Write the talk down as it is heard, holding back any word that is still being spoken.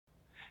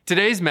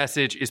Today's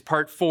message is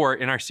part 4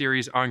 in our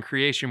series on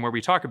creation, where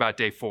we talk about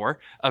day 4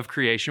 of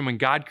creation, when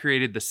God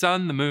created the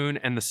sun, the moon,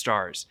 and the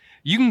stars.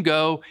 You can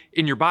go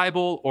in your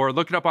Bible or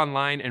look it up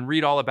online and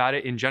read all about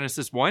it in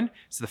Genesis 1.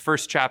 It's the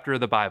first chapter of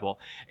the Bible.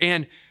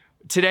 And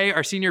today,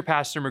 our senior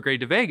pastor, Magray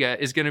de Vega,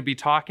 is going to be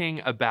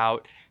talking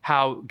about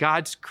how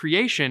God's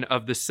creation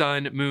of the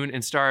sun, moon,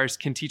 and stars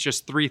can teach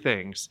us 3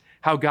 things: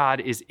 how God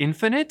is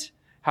infinite,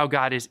 how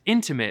God is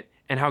intimate,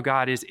 and how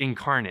God is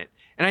incarnate.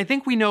 And I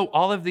think we know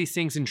all of these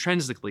things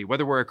intrinsically,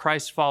 whether we're a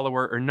Christ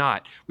follower or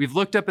not. We've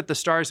looked up at the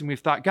stars and we've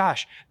thought,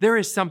 gosh, there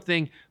is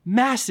something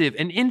massive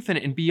and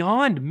infinite and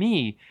beyond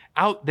me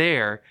out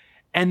there.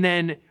 And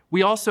then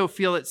we also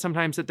feel it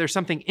sometimes that there's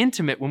something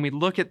intimate when we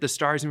look at the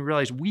stars and we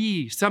realize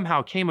we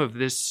somehow came of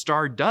this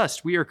star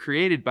dust. We are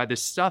created by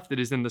this stuff that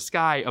is in the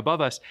sky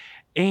above us,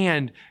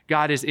 and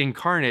God is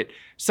incarnate.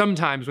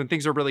 Sometimes when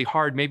things are really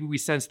hard, maybe we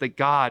sense that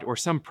God or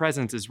some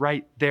presence is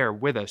right there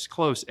with us,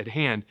 close at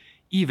hand,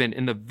 even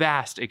in the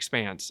vast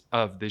expanse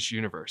of this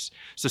universe.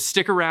 So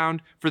stick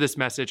around for this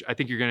message. I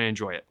think you're going to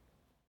enjoy it.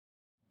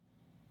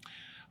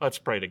 Let's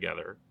pray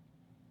together.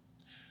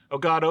 Oh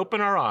God,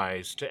 open our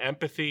eyes to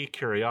empathy,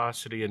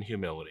 curiosity, and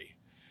humility,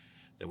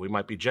 that we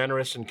might be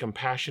generous and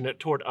compassionate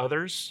toward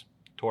others,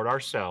 toward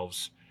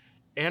ourselves,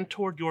 and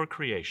toward your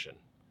creation.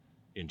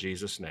 In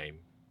Jesus'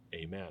 name,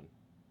 amen.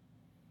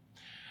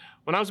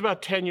 When I was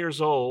about 10 years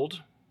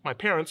old, my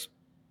parents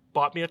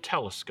bought me a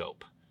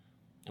telescope.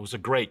 It was a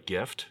great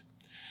gift.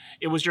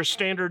 It was your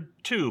standard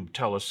tube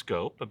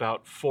telescope,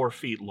 about 4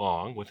 feet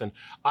long, with an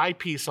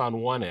eyepiece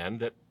on one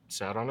end that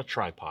sat on a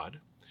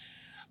tripod.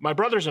 My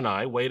brothers and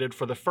I waited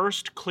for the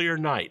first clear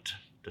night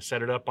to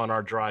set it up on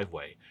our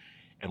driveway,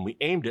 and we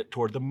aimed it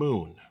toward the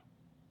moon.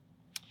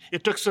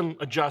 It took some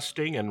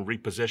adjusting and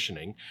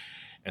repositioning,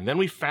 and then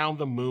we found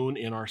the moon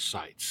in our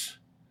sights.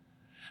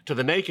 To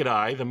the naked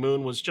eye, the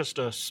moon was just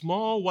a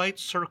small white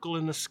circle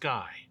in the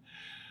sky.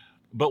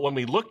 But when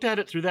we looked at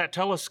it through that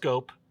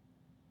telescope,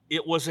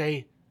 it was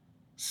a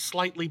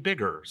slightly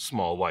bigger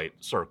small white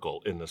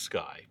circle in the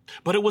sky.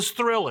 But it was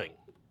thrilling,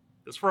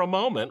 because for a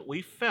moment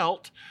we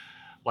felt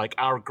like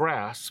our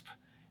grasp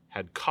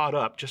had caught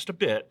up just a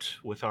bit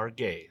with our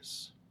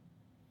gaze.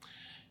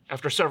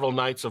 After several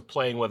nights of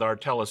playing with our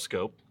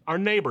telescope, our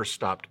neighbor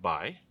stopped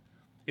by.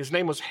 His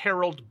name was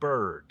Harold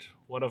Bird,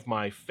 one of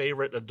my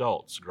favorite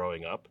adults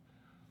growing up.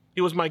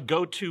 He was my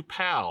go-to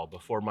pal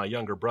before my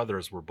younger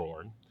brothers were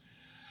born.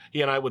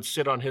 He and I would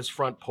sit on his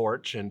front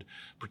porch and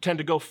pretend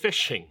to go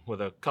fishing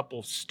with a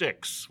couple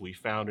sticks we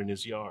found in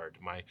his yard.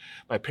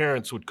 My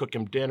parents would cook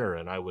him dinner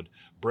and I would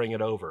bring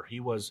it over. He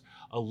was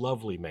a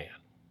lovely man.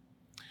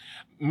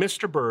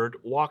 Mr. Bird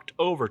walked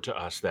over to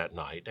us that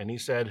night and he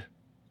said,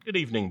 "Good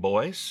evening,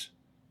 boys.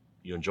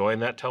 You enjoying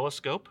that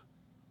telescope?"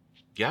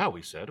 "Yeah,"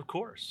 we said, "of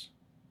course."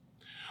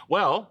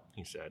 "Well,"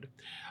 he said,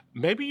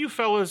 "maybe you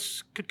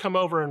fellas could come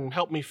over and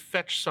help me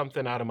fetch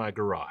something out of my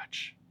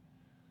garage."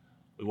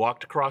 We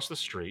walked across the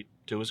street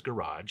to his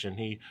garage, and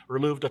he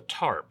removed a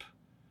tarp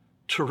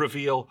to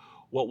reveal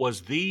what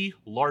was the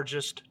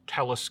largest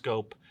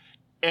telescope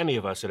any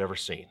of us had ever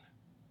seen.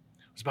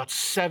 It was about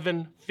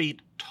 7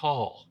 feet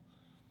tall.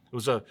 It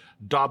was a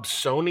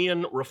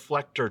Dobsonian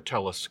reflector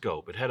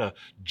telescope. It had a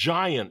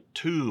giant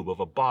tube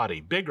of a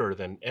body, bigger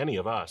than any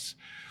of us.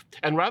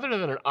 And rather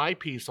than an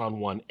eyepiece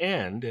on one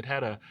end, it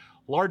had a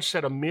large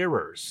set of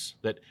mirrors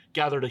that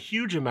gathered a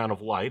huge amount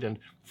of light and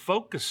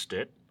focused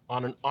it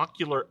on an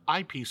ocular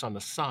eyepiece on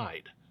the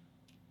side.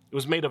 It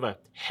was made of a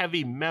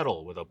heavy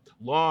metal with a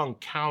long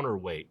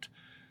counterweight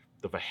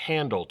of a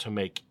handle to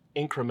make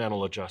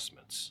incremental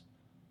adjustments.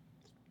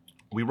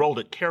 We rolled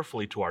it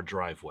carefully to our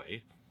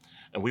driveway,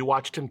 and we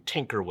watched him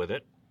tinker with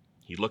it.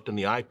 He looked in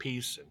the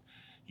eyepiece, and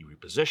he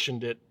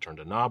repositioned it, turned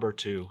a knob or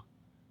two.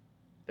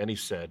 Then he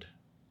said,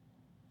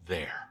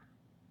 "There,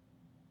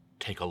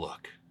 take a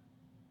look."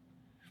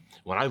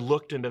 When I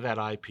looked into that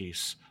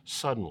eyepiece,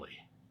 suddenly,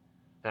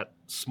 that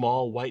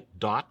small white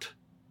dot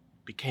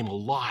became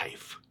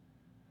alive.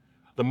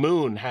 The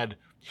moon had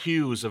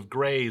hues of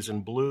grays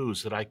and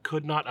blues that I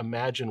could not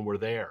imagine were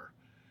there.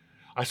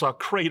 I saw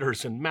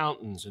craters and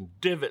mountains and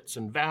divots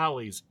and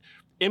valleys,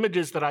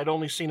 images that I'd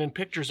only seen in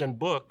pictures and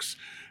books,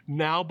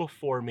 now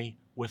before me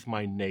with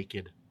my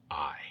naked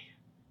eye.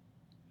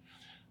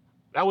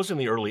 That was in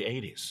the early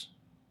 80s.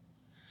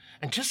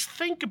 And just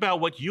think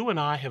about what you and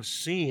I have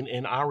seen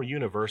in our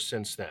universe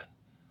since then.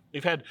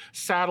 We've had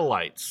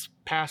satellites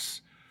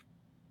pass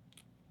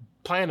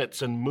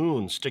planets and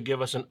moons to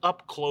give us an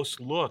up-close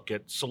look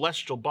at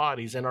celestial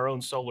bodies in our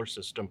own solar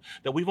system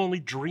that we've only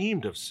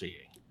dreamed of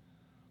seeing.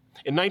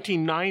 In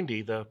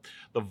 1990, the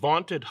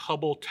vaunted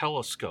Hubble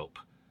telescope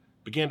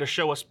began to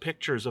show us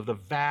pictures of the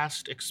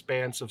vast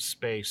expanse of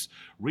space,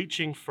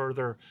 reaching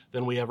further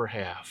than we ever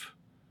have.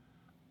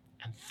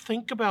 And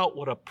think about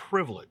what a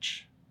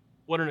privilege,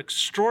 what an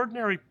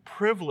extraordinary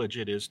privilege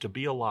it is to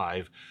be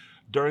alive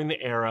during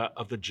the era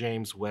of the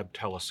James Webb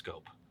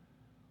Telescope.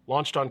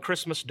 Launched on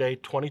Christmas Day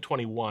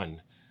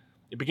 2021,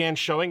 it began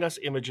showing us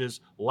images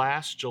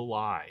last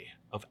July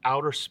of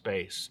outer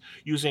space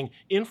using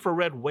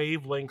infrared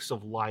wavelengths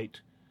of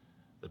light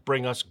that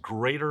bring us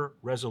greater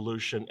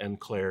resolution and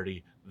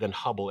clarity than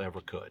Hubble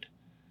ever could.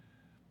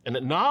 And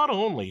it not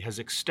only has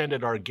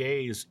extended our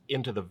gaze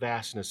into the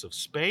vastness of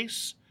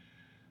space,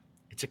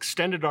 it's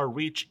extended our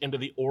reach into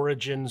the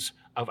origins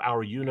of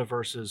our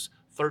universe's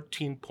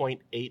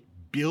 13.8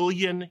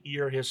 billion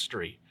year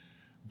history,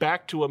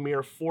 back to a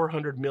mere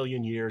 400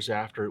 million years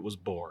after it was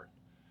born.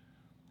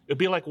 It'd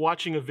be like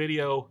watching a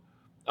video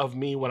of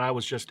me when I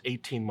was just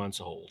 18 months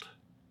old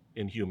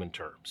in human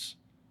terms.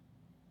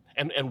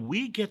 And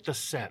we get the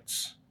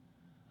sense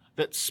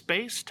that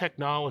space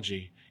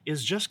technology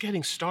is just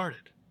getting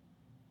started.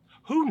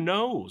 Who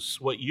knows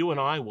what you and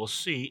I will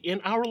see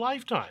in our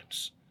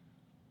lifetimes?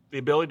 The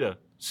ability to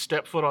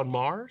step foot on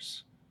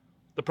Mars?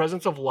 The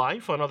presence of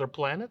life on other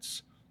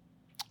planets?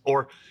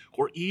 Or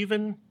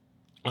even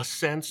a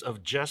sense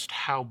of just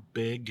how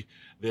big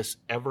this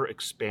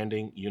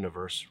ever-expanding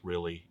universe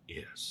really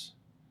is.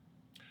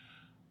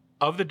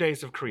 Of the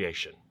days of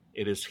creation,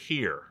 it is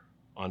here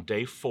on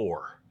day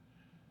 4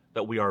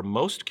 that we are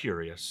most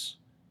curious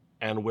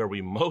and where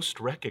we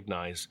most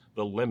recognize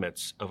the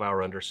limits of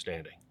our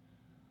understanding.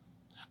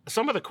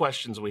 Some of the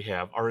questions we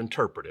have are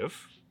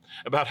interpretive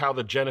about how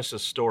the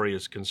Genesis story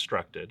is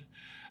constructed.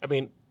 I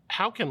mean,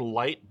 how can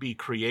light be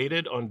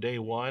created on day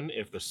 1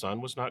 if the sun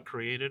was not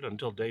created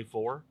until day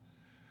 4?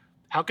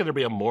 How can there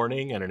be a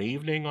morning and an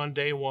evening on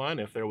day 1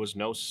 if there was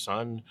no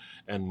sun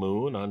and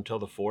moon until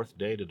the 4th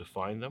day to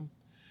define them?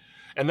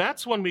 And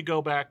that's when we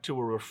go back to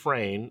a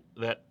refrain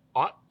that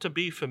ought to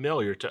be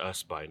familiar to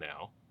us by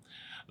now.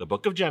 The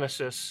book of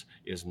Genesis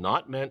is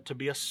not meant to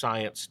be a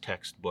science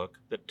textbook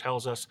that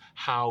tells us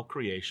how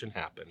creation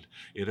happened.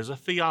 It is a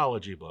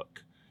theology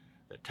book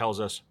that tells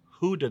us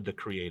who did the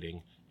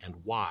creating and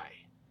why.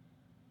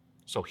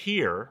 So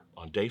here,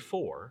 on day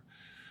 4,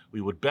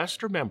 we would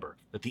best remember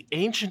that the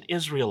ancient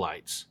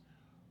Israelites,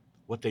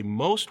 what they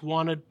most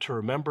wanted to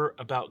remember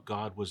about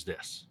God was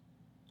this.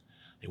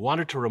 They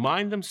wanted to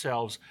remind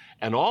themselves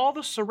and all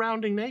the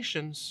surrounding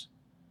nations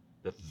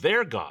that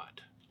their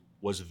God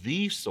was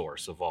the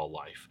source of all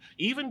life,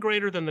 even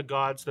greater than the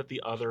gods that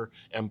the other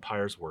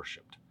empires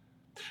worshipped.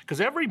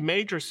 Because every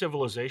major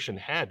civilization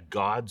had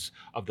gods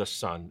of the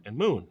sun and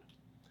moon.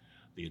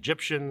 The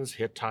Egyptians,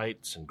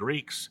 Hittites, and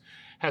Greeks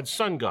had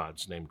sun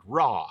gods named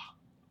Ra,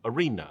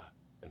 Arena,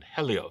 and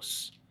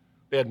Helios.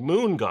 They had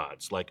moon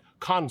gods like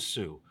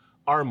Khonsu,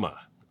 Arma,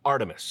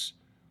 Artemis.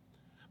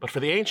 But for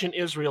the ancient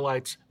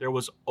Israelites, there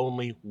was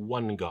only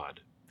one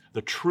God,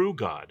 the true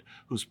God,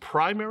 whose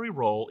primary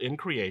role in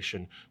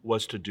creation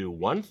was to do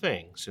one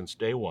thing since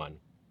day 1,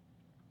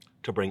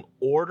 to bring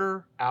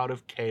order out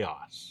of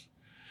chaos,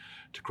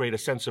 to create a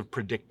sense of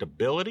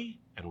predictability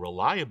and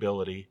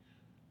reliability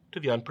to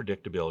the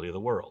unpredictability of the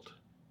world.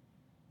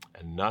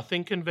 And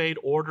nothing conveyed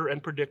order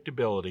and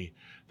predictability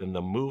than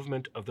the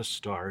movement of the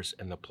stars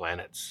and the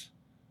planets.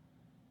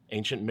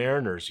 Ancient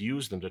mariners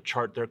used them to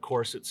chart their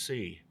course at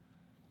sea.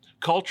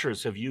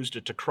 Cultures have used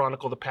it to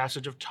chronicle the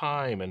passage of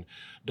time and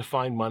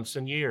define months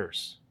and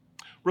years.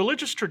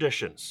 Religious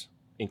traditions,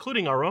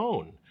 including our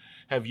own,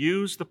 have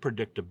used the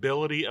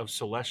predictability of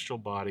celestial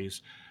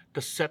bodies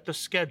to set the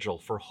schedule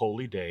for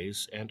holy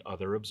days and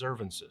other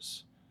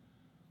observances.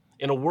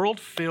 In a world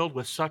filled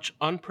with such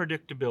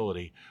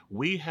unpredictability,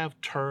 we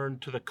have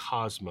turned to the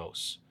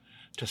cosmos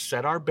to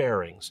set our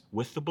bearings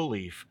with the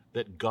belief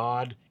that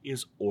God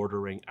is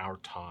ordering our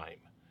time.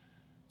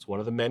 It's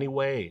one of the many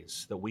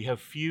ways that we have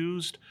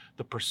fused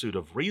the pursuit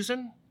of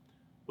reason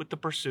with the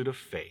pursuit of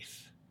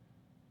faith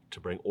to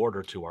bring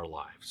order to our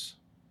lives.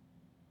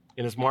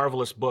 In his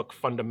marvelous book,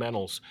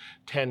 Fundamentals,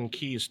 10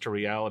 Keys to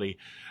Reality,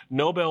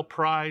 Nobel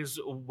Prize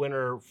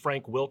winner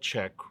Frank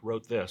Wilczek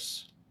wrote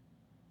this: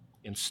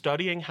 in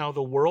studying how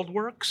the world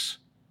works,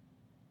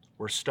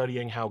 we're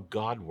studying how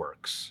God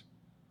works,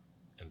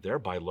 and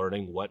thereby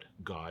learning what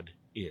God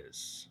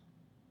is.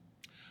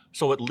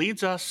 So it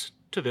leads us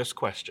to this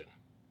question.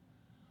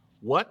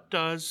 What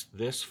does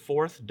this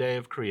 4th day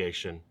of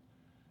creation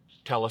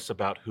tell us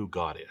about who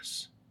God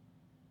is?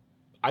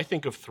 I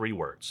think of 3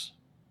 words.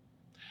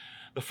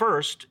 The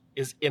first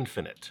is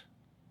infinite.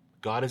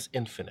 God is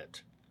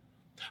infinite.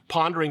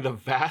 Pondering the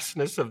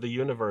vastness of the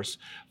universe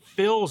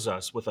fills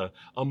us with a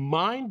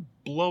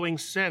mind-blowing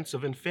sense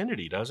of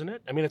infinity, doesn't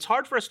it? I mean, it's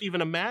hard for us to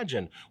even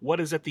imagine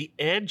what is at the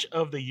edge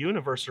of the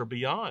universe or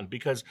beyond,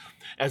 because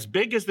as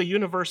big as the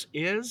universe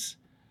is,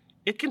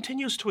 it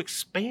continues to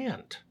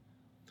expand.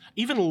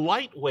 Even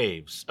light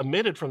waves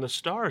emitted from the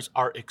stars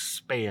are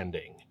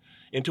expanding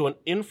into an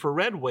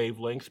infrared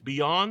wavelength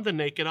beyond the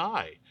naked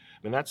eye. I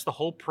mean, that's the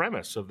whole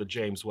premise of the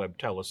James Webb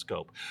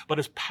Telescope. But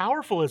as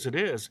powerful as it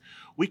is,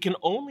 we can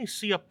only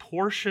see a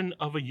portion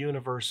of a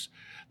universe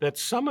that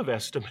some have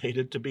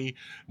estimated to be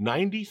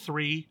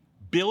 93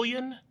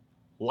 billion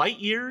light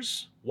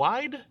years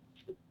wide.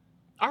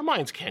 Our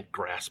minds can't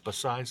grasp a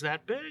size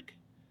that big.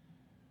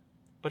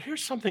 But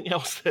here's something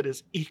else that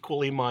is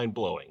equally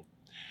mind-blowing.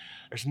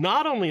 There's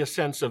not only a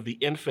sense of the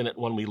infinite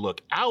when we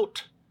look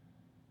out,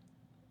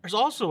 there's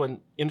also an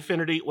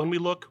infinity when we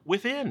look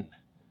within.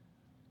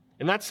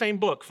 In that same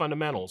book,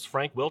 Fundamentals,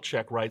 Frank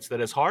Wilczek writes that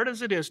as hard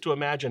as it is to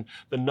imagine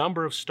the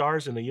number of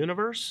stars in the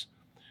universe,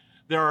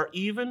 there are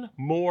even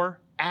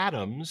more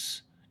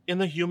atoms in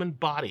the human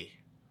body.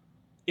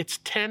 It's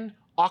 10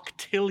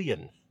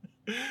 octillion,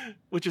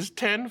 which is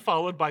 10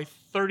 followed by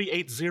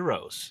 38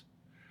 zeros.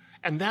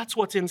 And that's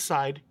what's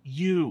inside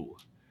you.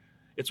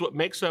 It's what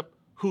makes up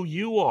who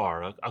you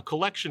are, a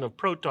collection of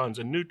protons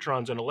and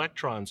neutrons and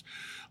electrons,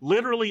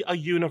 literally a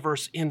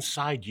universe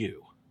inside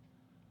you.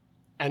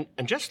 And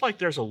just like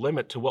there's a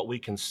limit to what we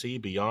can see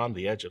beyond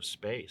the edge of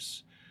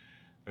space,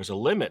 there's a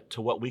limit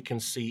to what we can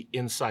see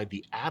inside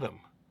the atom.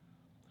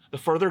 The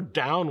further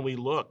down we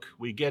look,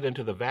 we get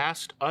into the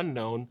vast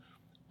unknown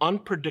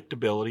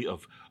unpredictability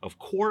of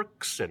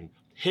quarks and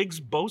Higgs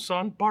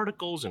boson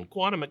particles and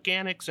quantum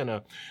mechanics and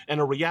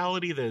a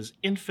reality that is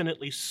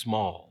infinitely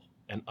small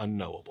and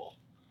unknowable.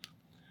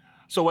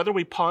 So whether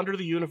we ponder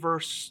the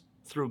universe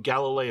through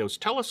Galileo's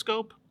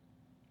telescope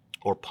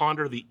or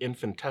ponder the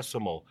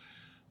infinitesimal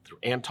through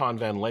Anton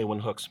van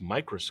Leeuwenhoek's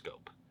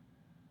microscope,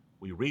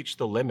 we reach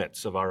the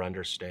limits of our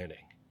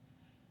understanding.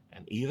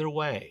 And either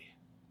way,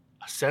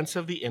 a sense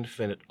of the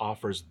infinite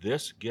offers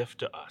this gift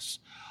to us,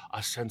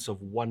 a sense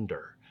of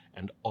wonder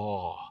and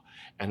awe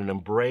and an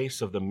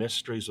embrace of the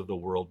mysteries of the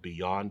world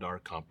beyond our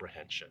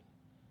comprehension.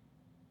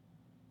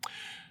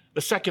 The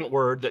second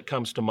word that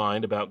comes to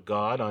mind about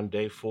God on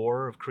day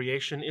 4 of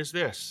creation is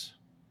this: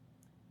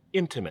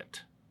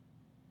 intimate.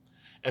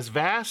 As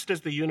vast as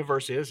the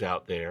universe is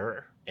out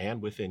there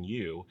and within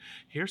you,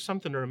 here's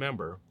something to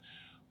remember.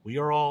 We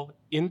are all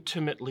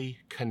intimately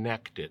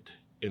connected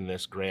in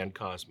this grand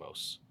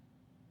cosmos.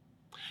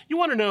 You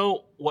want to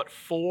know what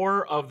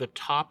 4 of the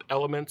top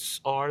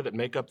elements are that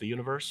make up the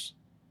universe?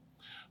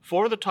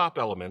 4 of the top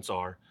elements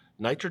are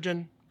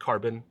nitrogen,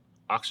 carbon,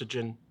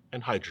 oxygen,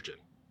 and hydrogen,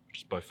 which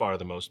is by far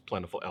the most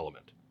plentiful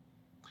element.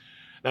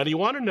 Now, do you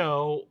want to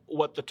know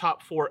what the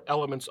top 4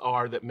 elements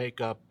are that make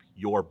up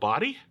your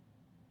body?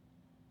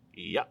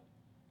 Yep,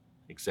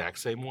 exact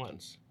same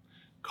ones: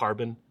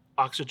 carbon,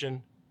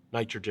 oxygen,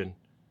 nitrogen,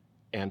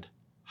 and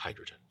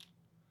hydrogen.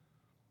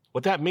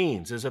 What that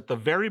means is that the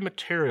very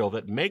material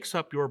that makes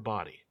up your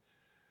body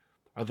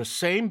are the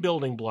same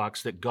building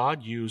blocks that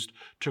God used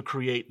to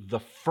create the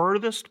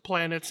furthest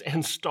planets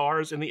and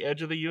stars in the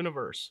edge of the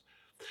universe.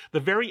 The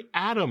very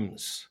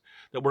atoms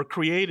that were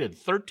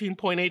created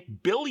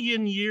 13.8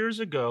 billion years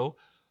ago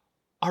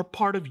are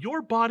part of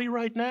your body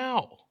right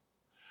now.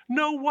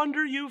 No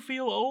wonder you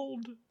feel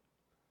old.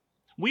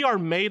 We are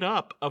made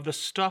up of the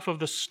stuff of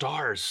the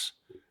stars.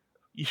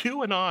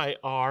 You and I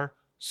are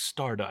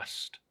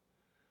stardust.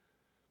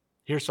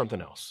 Here's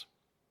something else.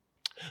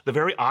 The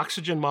very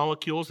oxygen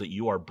molecules that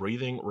you are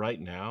breathing right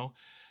now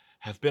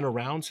have been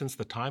around since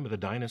the time of the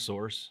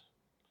dinosaurs.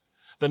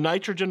 The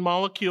nitrogen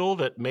molecule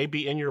that may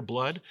be in your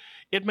blood,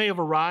 it may have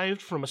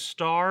arrived from a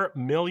star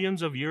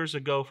millions of years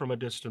ago from a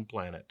distant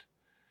planet.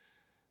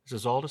 This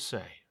is all to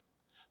say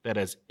that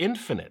as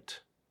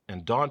infinite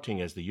and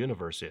daunting as the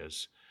universe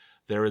is,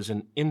 there is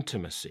an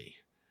intimacy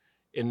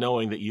in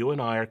knowing that you and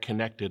I are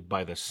connected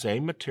by the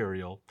same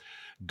material,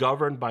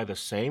 governed by the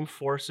same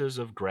forces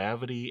of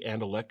gravity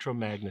and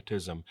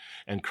electromagnetism,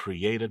 and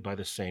created by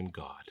the same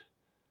God.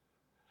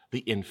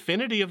 The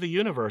infinity of the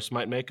universe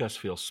might make us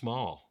feel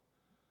small,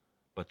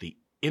 but the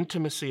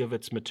intimacy of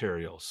its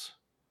materials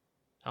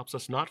helps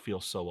us not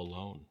feel so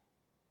alone.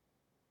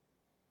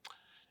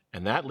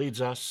 And that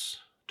leads us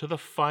to the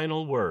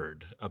final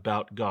word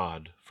about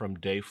God from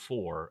day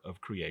 4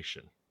 of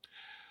creation.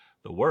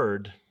 The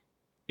word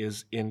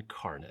is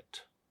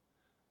incarnate.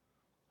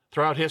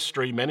 Throughout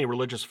history, many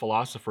religious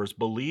philosophers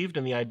believed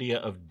in the idea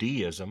of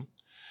deism,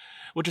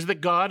 which is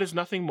that God is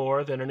nothing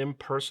more than an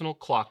impersonal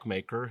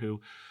clockmaker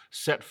who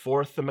set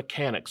forth the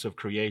mechanics of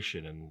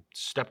creation and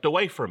stepped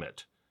away from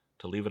it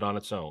to leave it on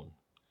its own.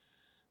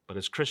 But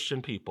as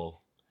Christian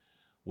people,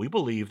 we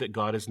believe that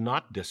God is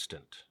not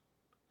distant.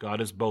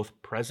 God is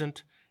both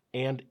present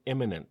and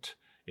immanent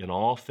in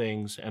all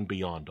things and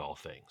beyond all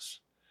things.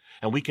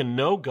 And we can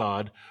know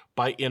God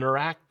by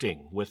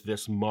interacting with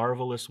this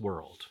marvelous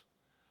world.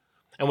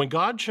 And when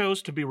God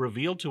chose to be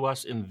revealed to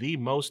us in the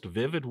most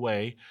vivid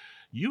way,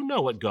 you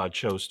know what God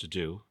chose to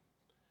do.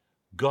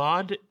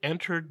 God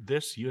entered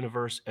this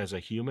universe as a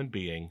human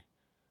being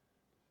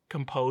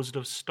composed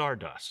of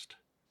stardust,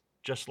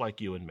 just like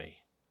you and me.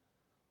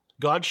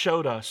 God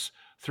showed us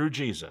through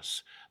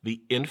Jesus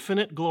the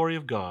infinite glory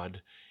of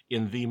God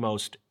in the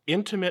most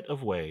intimate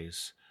of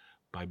ways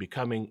by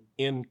becoming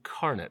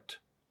incarnate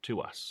to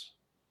us,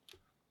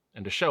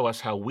 and to show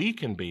us how we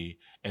can be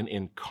an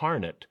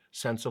incarnate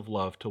sense of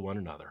love to one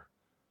another.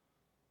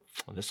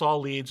 And this all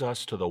leads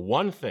us to the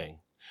one thing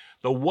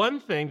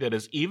that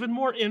is even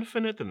more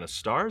infinite than the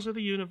stars of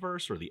the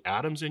universe or the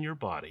atoms in your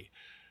body.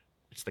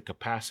 It's the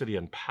capacity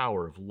and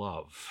power of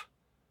love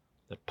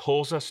that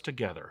pulls us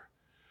together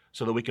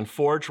so that we can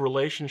forge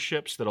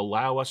relationships that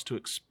allow us to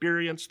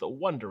experience the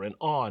wonder and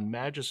awe and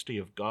majesty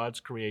of God's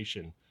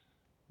creation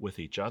with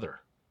each other.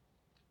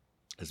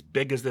 As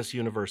big as this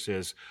universe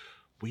is,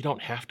 we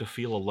don't have to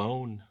feel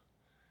alone.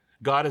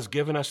 God has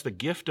given us the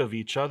gift of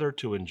each other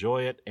to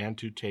enjoy it and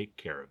to take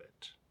care of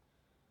it.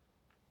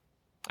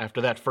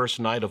 After that first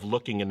night of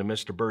looking into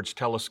Mr. Bird's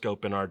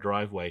telescope in our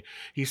driveway,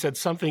 he said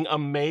something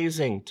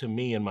amazing to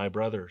me and my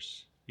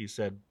brothers. He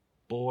said,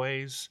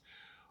 "Boys,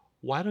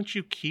 why don't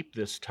you keep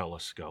this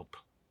telescope?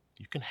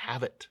 You can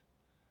have it."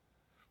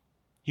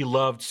 He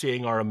loved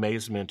seeing our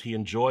amazement. He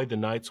enjoyed the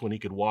nights when he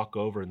could walk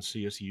over and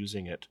see us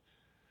using it.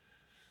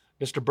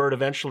 Mr. Bird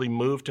eventually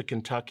moved to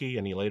Kentucky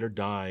and he later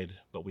died,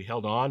 but we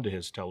held on to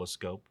his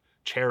telescope,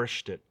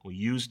 cherished it, we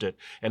used it,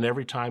 and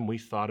every time we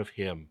thought of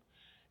him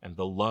and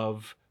the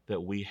love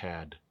that we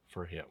had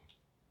for him.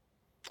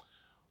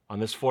 On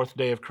this fourth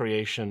day of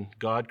creation,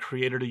 God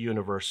created a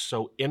universe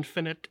so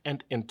infinite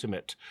and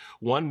intimate,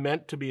 one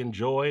meant to be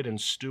enjoyed and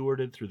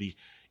stewarded through the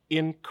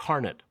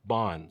incarnate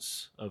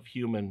bonds of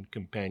human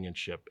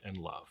companionship and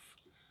love.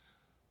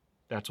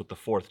 That's what the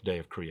fourth day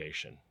of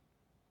creation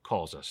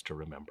calls us to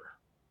remember.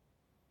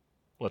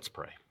 Let's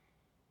pray.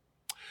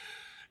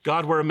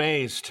 God, we're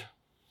amazed.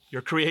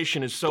 Your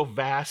creation is so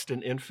vast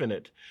and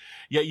infinite,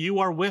 yet you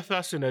are with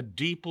us in a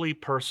deeply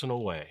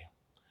personal way.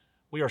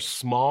 We are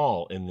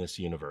small in this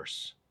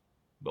universe,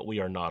 but we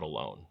are not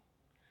alone.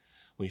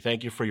 We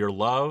thank you for your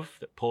love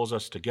that pulls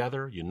us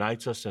together,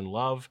 unites us in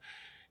love,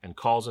 and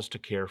calls us to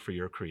care for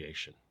your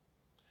creation.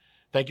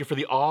 Thank you for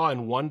the awe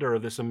and wonder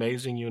of this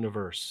amazing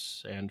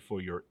universe and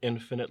for your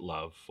infinite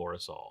love for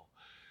us all.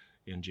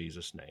 In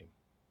Jesus' name,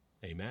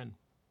 amen.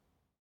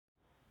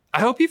 I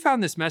hope you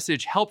found this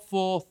message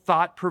helpful,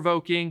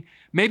 thought-provoking.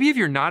 Maybe if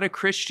you're not a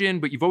Christian,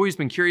 but you've always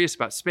been curious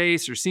about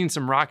space or seen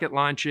some rocket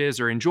launches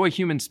or enjoy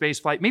human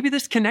spaceflight, maybe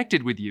this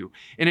connected with you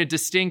in a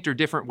distinct or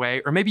different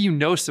way. Or maybe you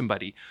know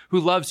somebody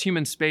who loves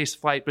human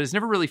spaceflight, but has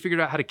never really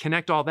figured out how to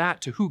connect all that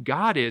to who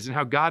God is and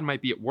how God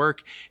might be at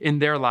work in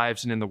their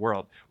lives and in the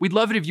world. We'd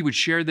love it if you would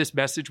share this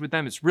message with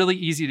them. It's really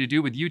easy to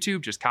do with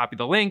YouTube. Just copy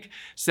the link,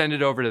 send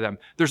it over to them.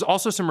 There's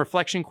also some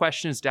reflection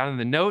questions down in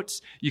the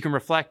notes. You can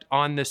reflect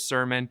on this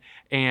sermon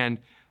and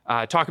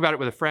talk about it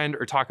with a friend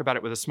or talk about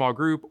it with a small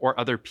group or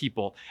other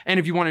people. And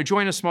if you want to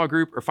join a small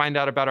group or find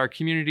out about our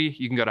community,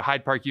 you can go to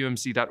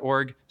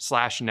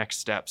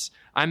hydeparkumc.org/nextsteps.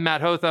 I'm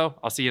Matt Hotho.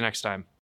 I'll see you next time.